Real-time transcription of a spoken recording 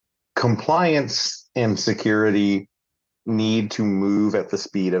compliance and security need to move at the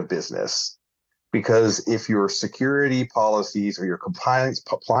speed of business. Because if your security policies or your compliance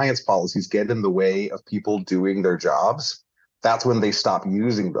policies get in the way of people doing their jobs, that's when they stop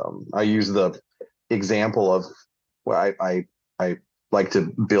using them. I use the example of, well, I like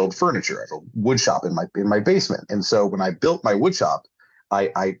to build furniture. I have a wood shop in my basement, and so when I built my wood shop,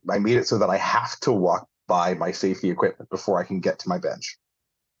 I made it so that I have to walk by my safety equipment before I can get to my bench.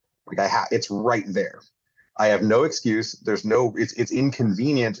 It's right there. I have no excuse. It's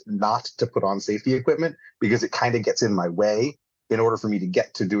inconvenient not to put on safety equipment because it kind of gets in my way in order for me to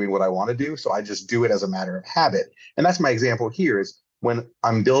get to doing what I want to do. So I just do it as a matter of habit. And that's my example here is when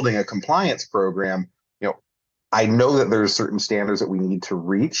I'm building a compliance program, I know that there's certain standards that we need to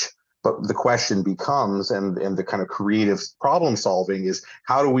reach, but the question becomes, and the kind of creative problem solving is,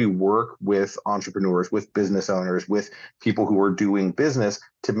 how do we work with entrepreneurs, with business owners, with people who are doing business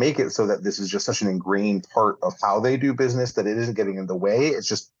to make it so that this is just such an ingrained part of how they do business that it isn't getting in the way. It's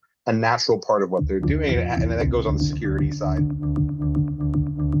just a natural part of what they're doing. And that goes on the security side.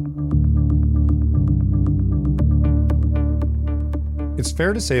 It's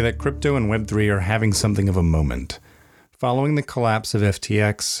fair to say that crypto and Web3 are having something of a moment. Following the collapse of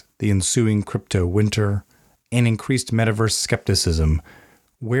FTX, the ensuing crypto winter, and increased metaverse skepticism,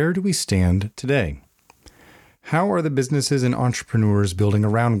 where do we stand today? How are the businesses and entrepreneurs building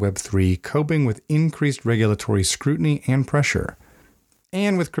around Web3 coping with increased regulatory scrutiny and pressure?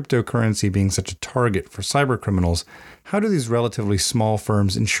 And with cryptocurrency being such a target for cybercriminals, how do these relatively small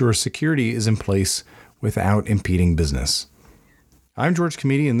firms ensure security is in place without impeding business? I'm George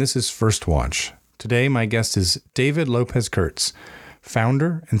Comedy, and this is First Watch. Today, my guest is David Lopéz-Kurtz,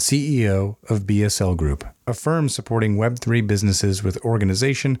 founder and CEO of BSL Group, a firm supporting Web3 businesses with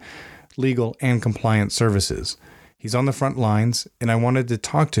organization, legal, and compliance services. He's on the front lines, and I wanted to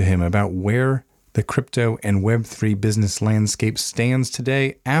talk to him about where the crypto and Web3 business landscape stands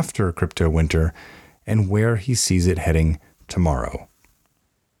today after crypto winter and where he sees it heading tomorrow.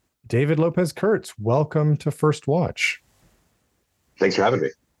 David Lopéz-Kurtz, welcome to First Watch. Thanks for having me.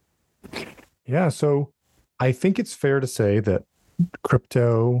 Yeah, so I think it's fair to say that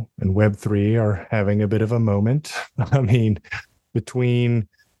crypto and Web3 are having a bit of a moment. I mean, between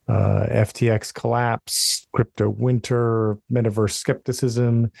FTX collapse, crypto winter, metaverse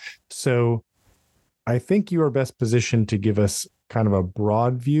skepticism. So I think you are best positioned to give us kind of a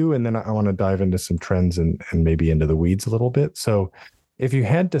broad view, and then I want to dive into some trends and maybe into the weeds a little bit. So if you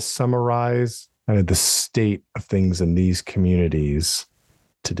had to summarize kind of the state of things in these communities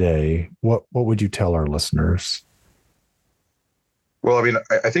today, what would you tell our listeners? Well, I mean,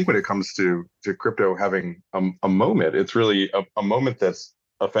 I think when it comes to crypto having a moment, it's really a moment that's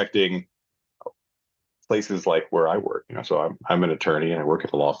affecting places like where I work. So I'm an attorney and I work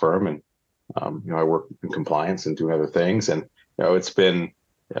at a law firm, and I work in compliance and doing other things. And it's been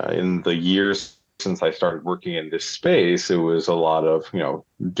in the years since I started working in this space, it was a lot of,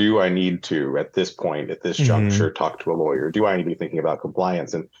 do I need to, at this point, at this juncture, talk to a lawyer? Do I need to be thinking about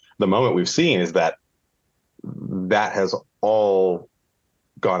compliance? And the moment we've seen is that has all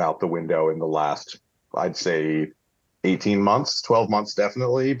gone out the window in the last, I'd say, 18 months, 12 months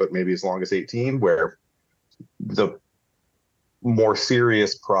definitely, but maybe as long as 18, where the more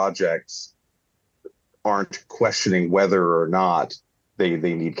serious projects aren't questioning whether or not they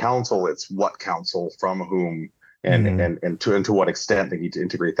need counsel. It's what counsel, from whom, and to what extent they need to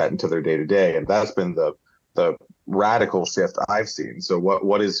integrate that into their day-to-day. And that's been the radical shift I've seen. So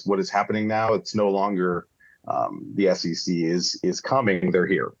what is happening now? It's no longer the SEC is coming, they're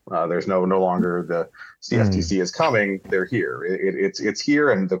here. There's no longer the CFTC is coming, they're here. It's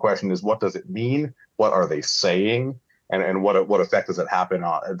here, and the question is, what does it mean? What are they saying? And what effect does it have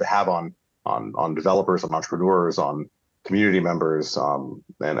on developers, on entrepreneurs, on community members,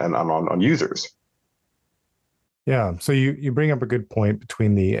 and on users? Yeah. So you bring up a good point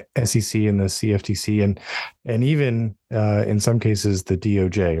between the SEC and the CFTC and even in some cases the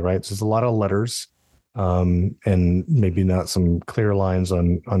DOJ, right? So there's a lot of letters and maybe not some clear lines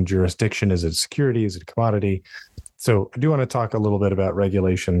on jurisdiction. Is it security? Is it commodity? So I do want to talk a little bit about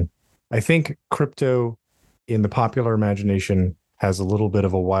regulation. I think crypto in the popular imagination has a little bit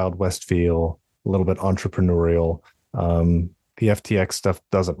of a Wild West feel, a little bit entrepreneurial. The FTX stuff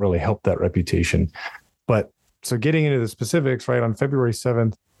doesn't really help that reputation. But so getting into the specifics, right, on February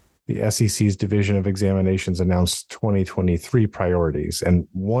 7th, the SEC's Division of Examinations announced 2023 priorities. And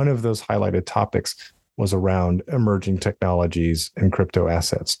one of those highlighted topics was around emerging technologies and crypto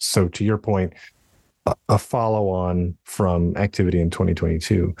assets. So to your point, a follow-on from activity in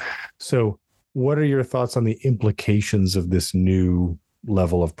 2022. So what are your thoughts on the implications of this new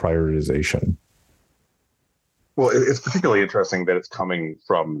level of prioritization? Well, it's particularly interesting that it's coming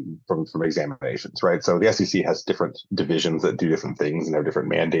from examinations, right? So the SEC has different divisions that do different things and have different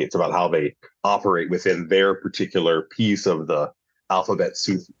mandates about how they operate within their particular piece of the alphabet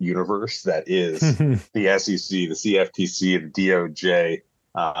soup universe that is the SEC, the CFTC, the DOJ,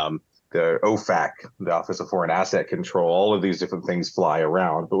 the OFAC, the Office of Foreign Asset Control. All of these different things fly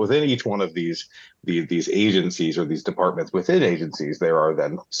around, but within each one of these agencies or these departments within agencies, there are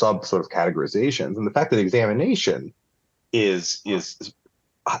then sub sort of categorizations. And the fact that examination is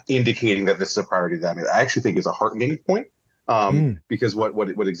indicating that this is a priority to them, I actually think is a heartening point, because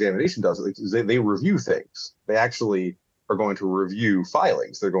what examination does is they review things. They actually are going to review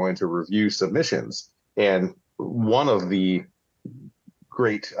filings. They're going to review submissions. And one of the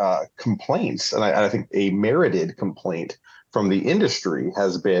great complaints, and I think a merited complaint from the industry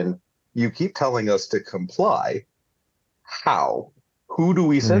has been, you keep telling us to comply. How? Who do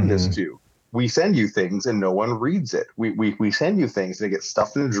we send this to? We send you things and no one reads it. We send you things and it gets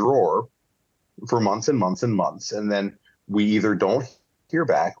stuffed in a drawer for months and months and months. And then we either don't hear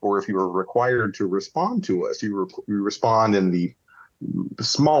back, or if you are required to respond to us, you respond in the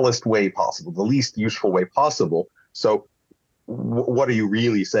smallest way possible, the least useful way possible. So what are you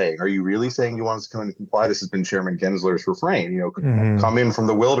really saying? Are you really saying you want us to come in and comply? This has been Chairman Gensler's refrain, come in from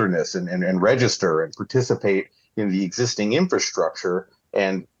the wilderness and register and participate in the existing infrastructure.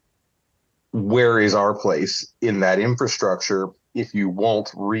 And where is our place in that infrastructure if you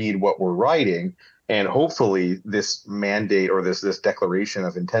won't read what we're writing? And hopefully this mandate or this declaration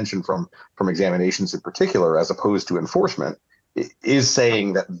of intention from examinations in particular, as opposed to enforcement, is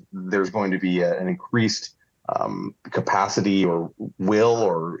saying that there's going to be an increased capacity or will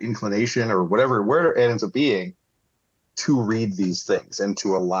or inclination or whatever, where it ends up being, to read these things and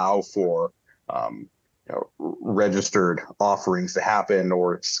to allow for registered offerings to happen,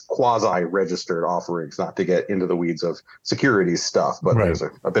 or quasi-registered offerings, not to get into the weeds of securities stuff, but there's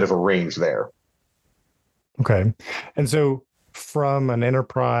a bit of a range there. Okay. And so from an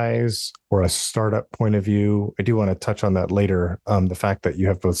enterprise or a startup point of view, I do want to touch on that later. The fact that you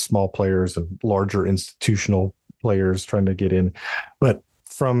have both small players and larger institutional players trying to get in. But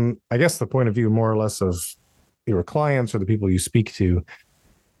from, I guess, the point of view more or less of your clients or the people you speak to,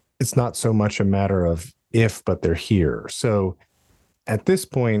 it's not so much a matter of if, but they're here. So at this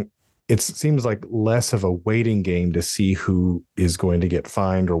point, it seems like less of a waiting game to see who is going to get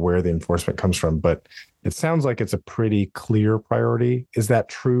fined or where the enforcement comes from. But it sounds like it's a pretty clear priority. Is that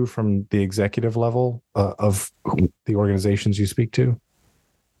true from the executive level of the organizations you speak to?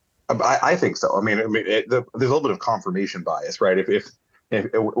 I think so. I mean, there's a little bit of confirmation bias, right? If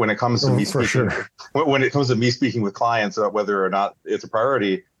when it comes to me speaking, when it comes to me speaking with clients about whether or not it's a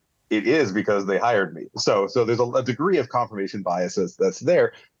priority, it is because they hired me. So there's a degree of confirmation bias that's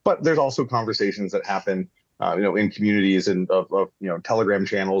there, but there's also conversations that happen, in communities and of Telegram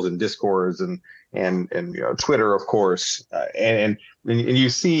channels and Discords and Twitter, of course, and you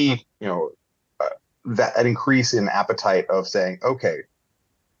see that an increase in appetite of saying, okay,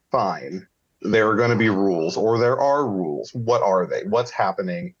 fine, there are going to be rules, or there are rules. What are they? What's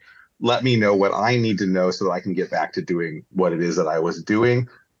happening? Let me know what I need to know so that I can get back to doing what it is that I was doing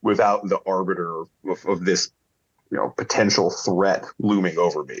without the arbiter of this, potential threat looming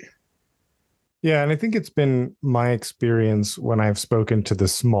over me. Yeah, and I think it's been my experience when I've spoken to the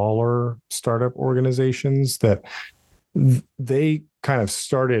smaller startup organizations that they kind of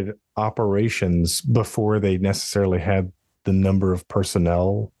started operations before they necessarily had the number of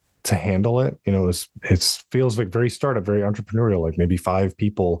personnel to handle it. It feels like very startup, very entrepreneurial, like maybe 5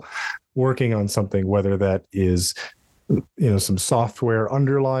 people working on something, whether that is some software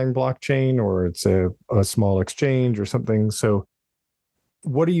underlying blockchain or it's a small exchange or something. So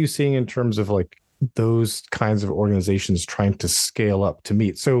what are you seeing in terms of like those kinds of organizations trying to scale up to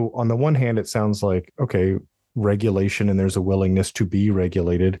meet? So on the one hand, it sounds like, okay, regulation and there's a willingness to be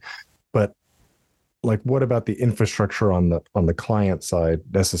regulated, but like, what about the infrastructure on the client side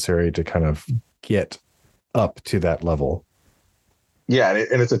necessary to kind of get up to that level? Yeah,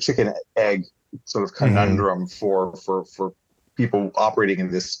 and it's a chicken egg sort of conundrum for people operating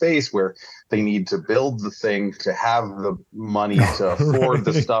in this space, where they need to build the thing to have the money to afford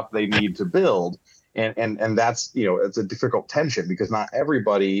the stuff they need to build. And that's, it's a difficult tension, because not every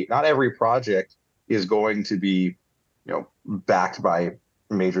project is going to be, backed by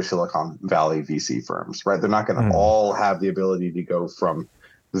major Silicon Valley VC firms, right? They're not going to all have the ability to go from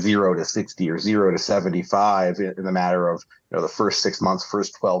 0 to 60 or 0 to 75 in the matter of the first 6 months,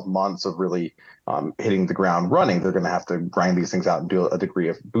 first 12 months of really hitting the ground running. They're going to have to grind these things out and do a degree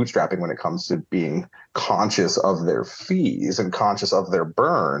of bootstrapping when it comes to being conscious of their fees and conscious of their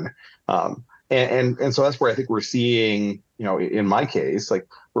burn. And so that's where I think we're seeing, in my case, like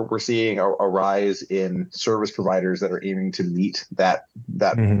we're seeing a rise in service providers that are aiming to meet that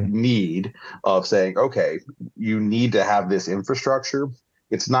need of saying, okay, you need to have this infrastructure.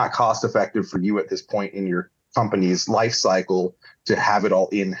 It's not cost effective for you at this point in your company's life cycle to have it all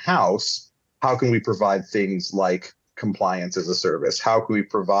in-house. How can we provide things like compliance as a service? How can we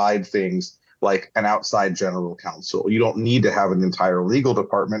provide things like an outside general counsel? You don't need to have an entire legal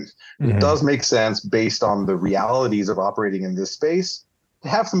department. It does make sense based on the realities of operating in this space to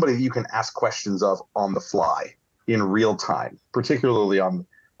have somebody that you can ask questions of on the fly in real time, particularly on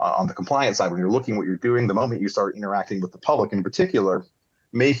the compliance side when you're looking what you're doing. The moment you start interacting with the public in particular,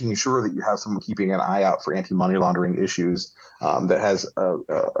 making sure that you have someone keeping an eye out for anti-money laundering issues, that has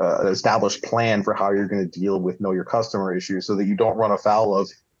an established plan for how you're going to deal with know your customer issues, so that you don't run afoul of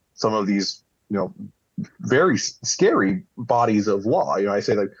some of these very scary bodies of law. I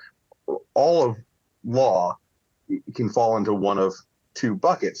say that all of law can fall into one of two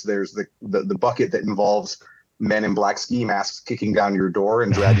buckets. There's the bucket that involves men in black ski masks kicking down your door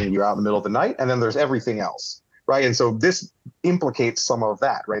and dragging you out in the middle of the night, and then there's everything else, right? And so this implicates some of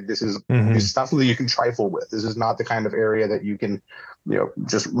that, right? This is not something you can trifle with. This is not the kind of area that you can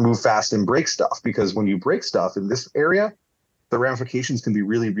just move fast and break stuff, because when you break stuff in this area, the ramifications can be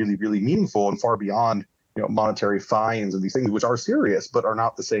really, really, really meaningful and far beyond monetary fines and these things, which are serious but are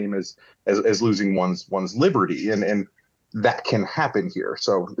not the same as losing one's liberty, and that can happen here.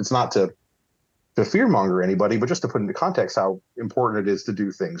 So it's not to fearmonger anybody, but just to put into context how important it is to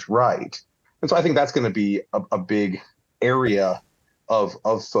do things right. And so I think that's going to be a big area of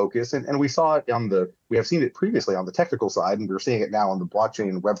focus, and we saw it we have seen it previously on the technical side, and we're seeing it now on the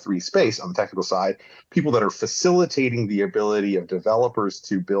blockchain Web3 space on the technical side. People that are facilitating the ability of developers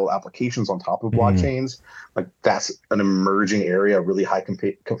to build applications on top of blockchains, like that's an emerging area, really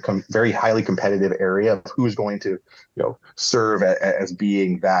very highly competitive area of who's going to serve as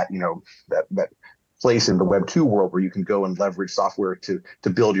being that that place in the Web2 world where you can go and leverage software to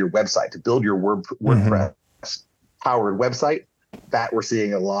build your website, to build your WordPress powered website. That we're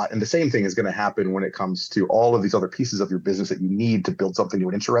seeing a lot. And the same thing is going to happen when it comes to all of these other pieces of your business that you need to build something new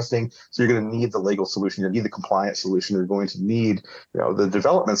and interesting. So you're going to need the legal solution, you need the compliance solution, you're going to need the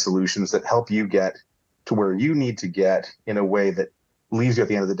development solutions that help you get to where you need to get in a way that leaves you at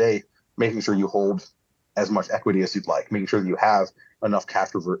the end of the day making sure you hold as much equity as you'd like, making sure that you have enough cash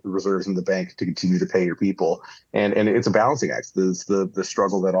reserves in the bank to continue to pay your people. And it's a balancing act. It's the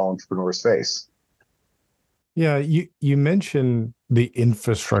struggle that all entrepreneurs face. Yeah, you mentioned the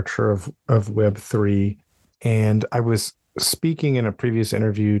infrastructure of Web3, and I was speaking in a previous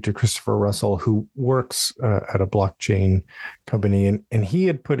interview to Christopher Russell, who works at a blockchain company, and he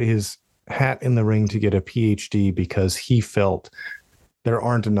had put his hat in the ring to get a PhD because he felt there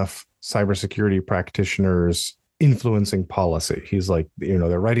aren't enough cybersecurity practitioners influencing policy. He's like,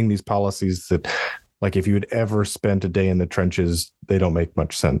 they're writing these policies that, like, if you had ever spent a day in the trenches, they don't make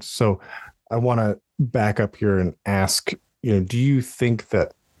much sense. So I want to back up here and ask, do you think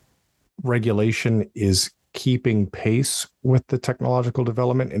that regulation is keeping pace with the technological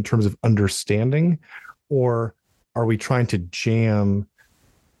development in terms of understanding, or are we trying to jam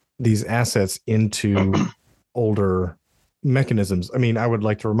these assets into older mechanisms? I mean, I would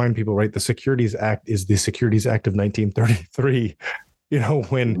like to remind people, right, the Securities Act is the Securities Act of 1933,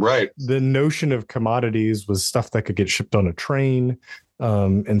 when the notion of commodities was stuff that could get shipped on a train.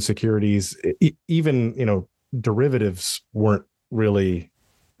 And securities, even, derivatives weren't really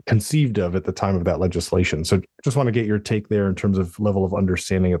conceived of at the time of that legislation. So just want to get your take there in terms of level of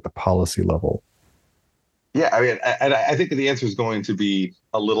understanding at the policy level. Yeah, I mean, I think the answer is going to be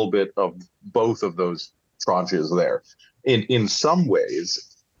a little bit of both of those tranches there. In some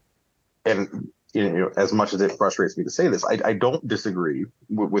ways, and as much as it frustrates me to say this, I don't disagree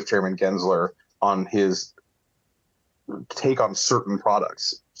with Chairman Gensler on his take on certain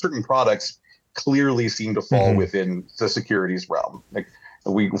products. Certain products clearly seem to fall within the securities realm. Like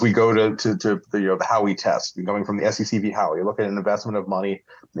we go to the Howey test, going from the SEC v. Howey, you look at an investment of money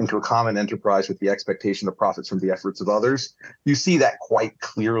into a common enterprise with the expectation of profits from the efforts of others. You see that quite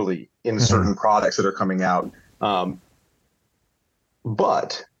clearly in certain products that are coming out.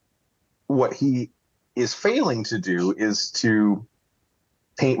 But what he is failing to do is to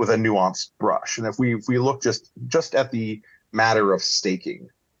paint with a nuanced brush. And if we look just at the matter of staking,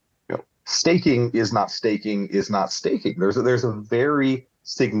 staking is not staking is not staking. There's a very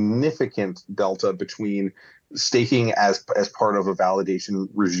significant delta between staking as part of a validation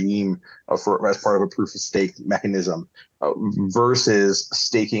regime, as part of a proof of stake mechanism, versus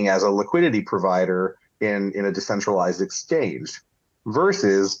staking as a liquidity provider in a decentralized exchange,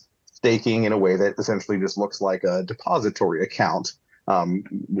 versus staking in a way that essentially just looks like a depository account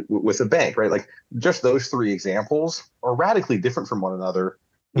with a bank, right? Like, just those three examples are radically different from one another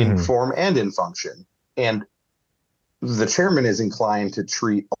in form and in function. And the chairman is inclined to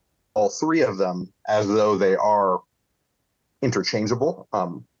treat all three of them as though they are interchangeable,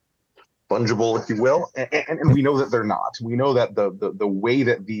 fungible, if you will. And we know that they're not. We know that the way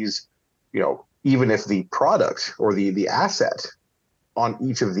that these, even if the product or the asset on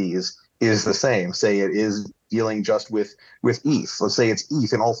each of these is the same, say it is dealing just with ETH. Let's say it's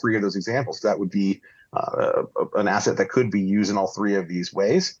ETH in all three of those examples. That would be an asset that could be used in all three of these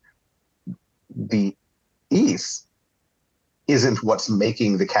ways. The ETH isn't what's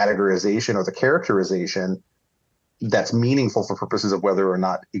making the categorization or the characterization that's meaningful for purposes of whether or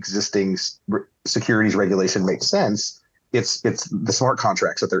not existing securities regulation makes sense. It's the smart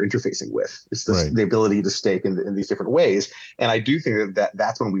contracts that they're interfacing with. It's the ability to stake in these different ways. And I do think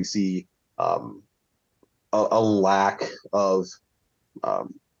that's when we see a lack of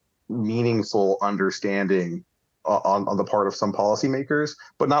meaningful understanding on the part of some policymakers,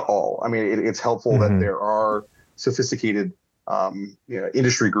 but not all. I mean, it's helpful that there are sophisticated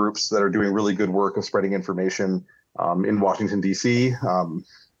industry groups that are doing really good work of spreading information in Washington, D.C.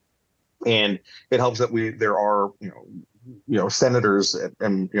 And it helps that there are senators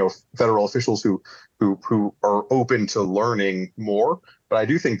and federal officials who are open to learning more. But I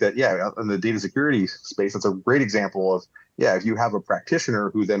do think that in the data security space, that's a great example of if you have a practitioner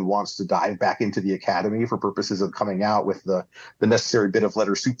who then wants to dive back into the academy for purposes of coming out with the necessary bit of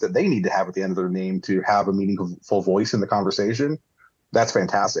letter soup that they need to have at the end of their name to have a meaningful voice in the conversation, that's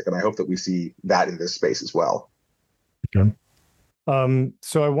fantastic. And I hope that we see that in this space as well. Okay.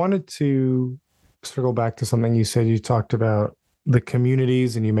 So I wanted to circle back to something you said. You talked about the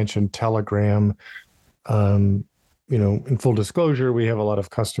communities and you mentioned Telegram. In full disclosure, we have a lot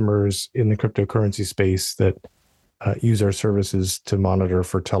of customers in the cryptocurrency space that use our services to monitor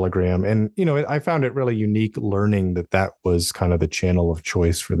for Telegram. And, I found it really unique learning that was kind of the channel of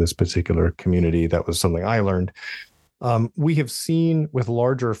choice for this particular community. That was something I learned. We have seen with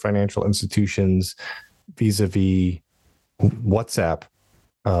larger financial institutions vis-a-vis WhatsApp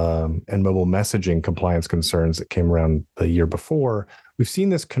and mobile messaging compliance concerns that came around the year before, we've seen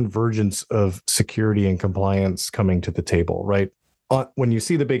this convergence of security and compliance coming to the table, right? When you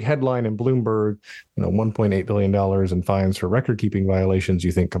see the big headline in Bloomberg, $1.8 billion in fines for record-keeping violations,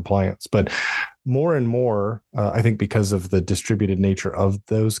 you think compliance. But more and more, I think because of the distributed nature of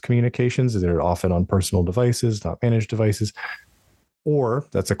those communications, they're often on personal devices, not managed devices, or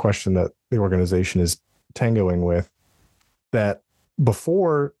that's a question that the organization is tangoing with, that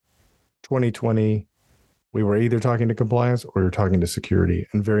before 2020, we were either talking to compliance or we were talking to security,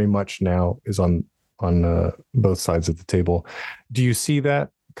 and very much now is on both sides of the table. Do you see that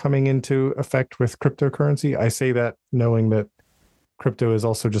coming into effect with cryptocurrency? I say that knowing that crypto is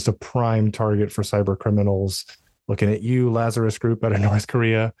also just a prime target for cyber criminals. Looking at you, Lazarus Group out of North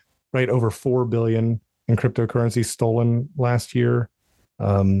Korea, right? Over 4 billion in cryptocurrency stolen last year.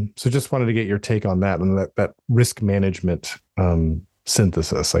 So just wanted to get your take on that, and that risk management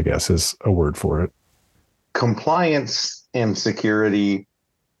synthesis, I guess, is a word for it. Compliance and security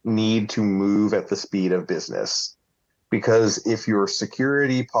need to move at the speed of business, because if your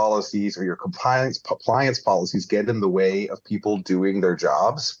security policies or your compliance policies get in the way of people doing their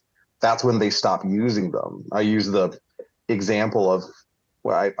jobs, that's when they stop using them. I use the example of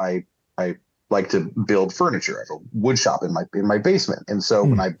I like to build furniture. I have a wood shop in my basement, and so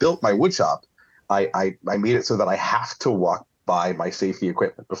when I built my wood shop, I made it so that I have to walk by my safety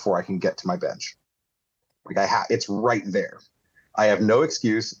equipment before I can get to my bench. It's right there. I have no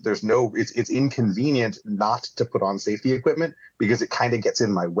excuse. It's inconvenient not to put on safety equipment because it kind of gets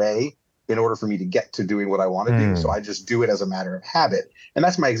in my way in order for me to get to doing what I want to do. So I just do it as a matter of habit. And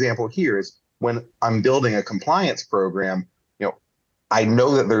that's my example here is when I'm building a compliance program, I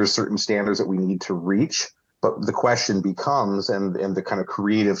know that there's certain standards that we need to reach, but the question becomes, and the kind of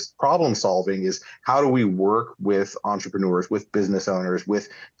creative problem solving is, how do we work with entrepreneurs, with business owners, with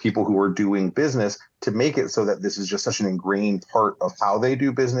people who are doing business to make it so that this is just such an ingrained part of how they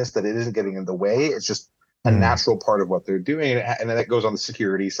do business that it isn't getting in the way. It's just a natural part of what they're doing. And then that goes on the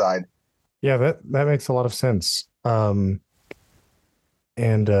security side. Yeah, that makes a lot of sense. And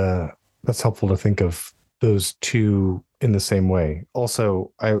that's helpful to think of those two in the same way.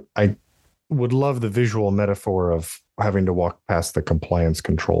 Also, I would love the visual metaphor of having to walk past the compliance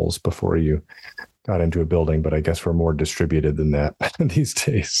controls before you got into a building, but I guess we're more distributed than that these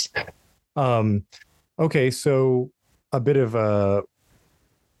days. Okay, so a bit of a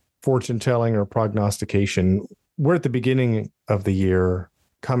fortune telling or prognostication. We're at the beginning of the year,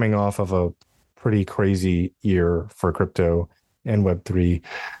 coming off of a pretty crazy year for crypto and Web3.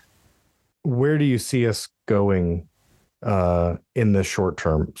 Where do you see us going in the short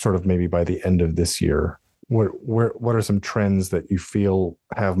term, sort of maybe by the end of this year? What are some trends that you feel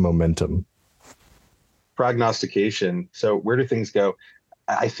have momentum? Prognostication. So where do things go?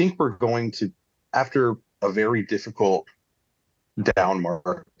 I think we're going to, after a very difficult down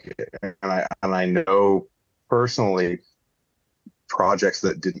market, and I know personally projects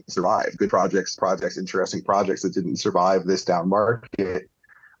that didn't survive, good projects, interesting projects that didn't survive this down market.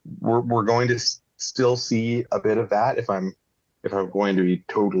 We're going to still see a bit of that if I'm going to be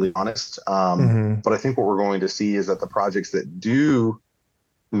totally honest. But I think what we're going to see is that the projects that do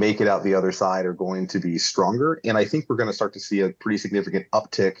make it out the other side are going to be stronger. And I think we're going to start to see a pretty significant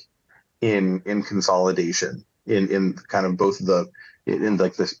uptick in consolidation in kind of both in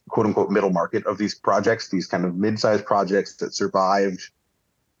like this quote unquote middle market of these projects, these kind of mid-sized projects that survived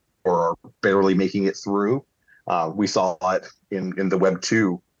or are barely making it through. We saw it in the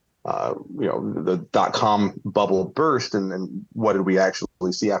Web2, the .com bubble burst. And then what did we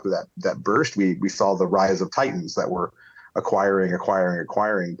actually see after that burst? We saw the rise of titans that were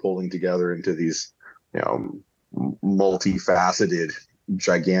acquiring, pulling together into these, multifaceted,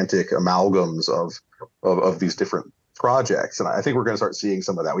 gigantic amalgams of these different projects. And I think we're going to start seeing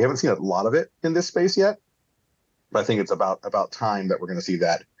some of that. We haven't seen a lot of it in this space yet, but I think it's about time that we're going to see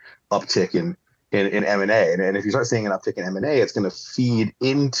that uptick in M&A. And if you start seeing an uptick in M&A, it's going to feed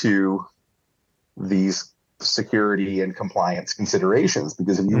into these security and compliance considerations,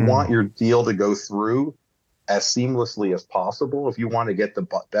 because if you want your deal to go through as seamlessly as possible, if you want to get the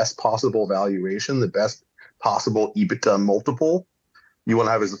best possible valuation, the best possible EBITDA multiple, you want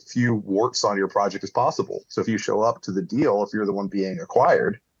to have as few warts on your project as possible. So if you show up to the deal, if you're the one being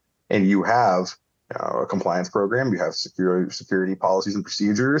acquired and you have a compliance program, you have security policies and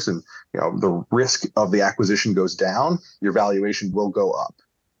procedures, and the risk of the acquisition goes down, your valuation will go up,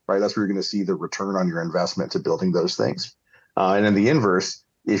 right? That's where you're going to see the return on your investment to building those things. And in the inverse,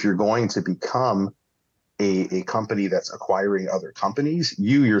 if you're going to become a company that's acquiring other companies,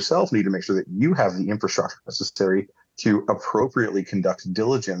 you yourself need to make sure that you have the infrastructure necessary to appropriately conduct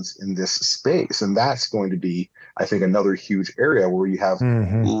diligence in this space. And that's going to be, I think, another huge area where you have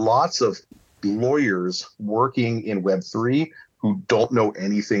lots of lawyers working in Web3 who don't know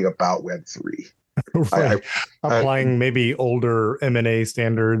anything about Web3. Right. Applying maybe older M&A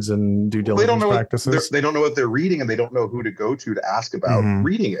standards and due diligence practices. They don't know what they're reading, and they don't know who to go to ask about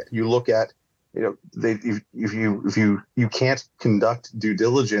reading it. You look at, if you can't conduct due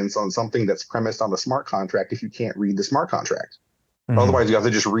diligence on something that's premised on a smart contract if you can't read the smart contract. Otherwise, you have to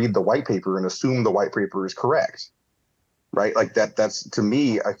just read the white paper and assume the white paper is correct, right? Like that's to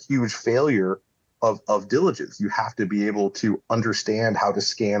me a huge failure of diligence. You have to be able to understand how to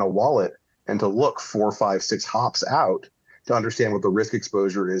scan a wallet and to look 4, 5, 6 hops out to understand what the risk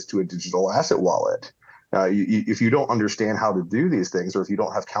exposure is to a digital asset wallet. If you don't understand how to do these things, or if you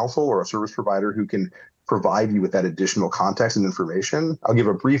don't have counsel or a service provider who can provide you with that additional context and information, I'll give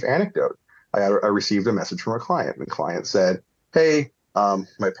a brief anecdote. I received a message from a client. The client said, "Hey,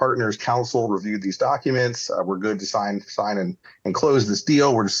 my partner's counsel reviewed these documents. We're good to sign and close this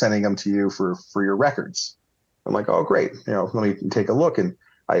deal. We're just sending them to you for your records." I'm like, "Oh, great. Let me take a look." And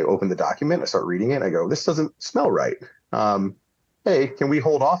I open the document. I start reading it. I go, "This doesn't smell right. Hey, can we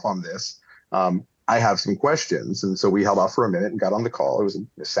hold off on this? I have some questions." And so we held off for a minute and got on the call. It was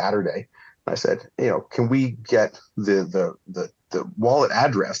a Saturday. I said, "Can we get the wallet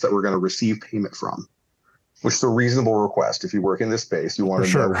address that we're going to receive payment from?" Which is a reasonable request. If you work in this space, you want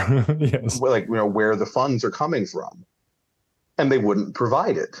to know, yes, where the funds are coming from. And they wouldn't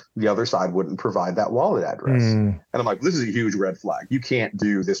provide it. The other side wouldn't provide that wallet address. And I'm like, this is a huge red flag. You can't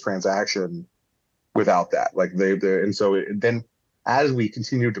do this transaction without that. Like and so then as we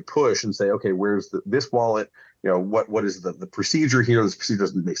continue to push and say, okay, where's this wallet? What is the procedure here? This procedure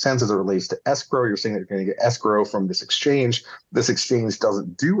doesn't make sense as it relates to escrow. You're saying that you're going to get escrow from this exchange. This exchange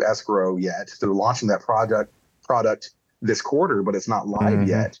doesn't do escrow yet. They're launching that product this quarter, but it's not live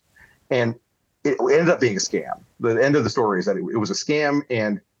yet. And it ended up being a scam. The end of the story is that it was a scam.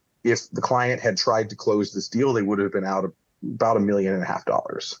 And if the client had tried to close this deal, they would have been out about $1.5 million.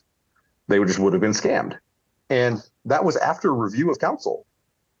 They just would have been scammed. And that was after review of counsel.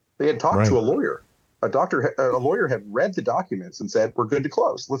 They had talked to a lawyer. A lawyer had read the documents and said, "We're good to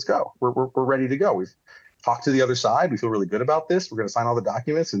close. Let's go. We're ready to go. We've talk to the other side. We feel really good about this. We're going to sign all the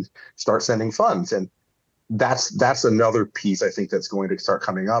documents and start sending funds. And that's another piece I think that's going to start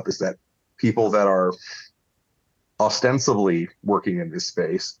coming up, is that people that are ostensibly working in this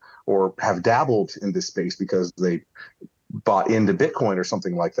space or have dabbled in this space because they bought into Bitcoin or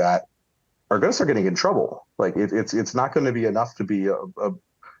something like that are going to start getting in trouble. Like it's not going to be enough to be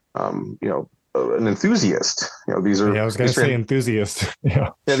an enthusiast. These are. Yeah, I was going to say enthusiast. Yeah.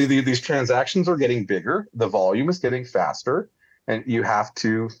 Yeah. These transactions are getting bigger. The volume is getting faster, and you have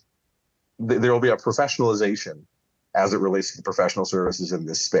to. There will be a professionalization as it relates to the professional services in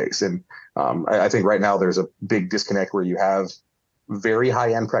this space. And I think right now there's a big disconnect where you have very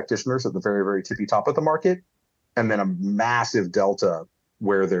high-end practitioners at the very, very tippy top of the market, and then a massive delta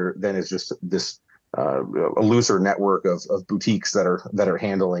where there then is just this a looser network of boutiques that are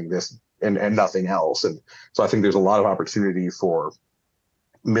handling this and nothing else. And so I think there's a lot of opportunity for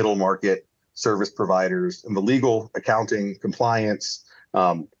middle market service providers in the legal, accounting, compliance,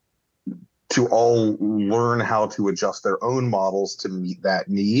 to all learn how to adjust their own models to meet that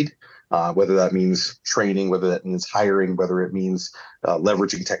need, whether that means training, whether that means hiring, whether it means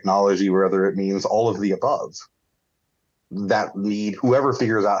leveraging technology, whether it means all of the above. That need, whoever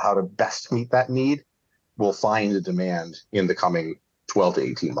figures out how to best meet that need will find a demand in the coming 12 to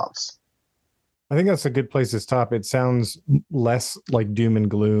 18 months. I think that's a good place to stop. It sounds less like doom and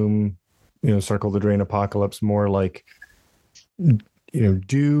gloom, circle the drain apocalypse, more like,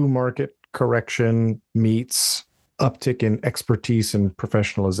 do market correction meets uptick in expertise and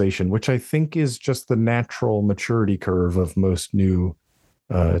professionalization, which I think is just the natural maturity curve of most new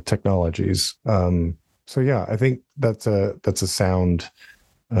technologies. So yeah, I think that's a sound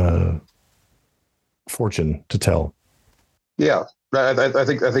fortune to tell. Yeah, I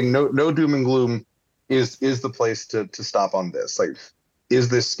think no doom and gloom is the place to stop on this. Like, is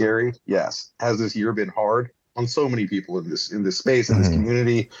this scary? Yes. Has this year been hard on so many people in this space, in this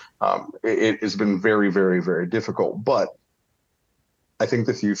community? It has been very, very, very difficult. But I think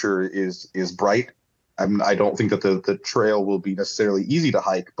the future is bright. I don't think that the trail will be necessarily easy to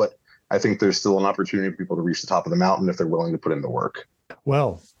hike, but I think there's still an opportunity for people to reach the top of the mountain if they're willing to put in the work.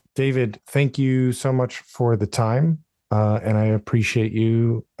 Well, David, thank you so much for the time. And I appreciate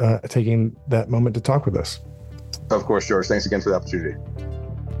you taking that moment to talk with us. Of course, George. Thanks again for the opportunity.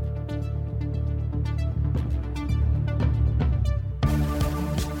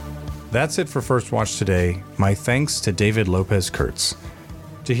 That's it for First Watch today. My thanks to David Lopéz-Kurtz.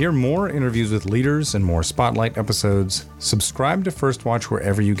 To hear more interviews with leaders and more Spotlight episodes, subscribe to First Watch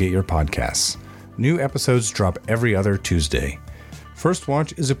wherever you get your podcasts. New episodes drop every other Tuesday. First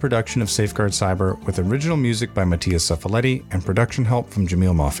Watch is a production of Safeguard Cyber with original music by Mattias Safaletti and production help from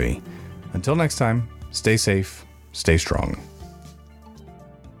Jamil Mafi. Until next time, stay safe, stay strong.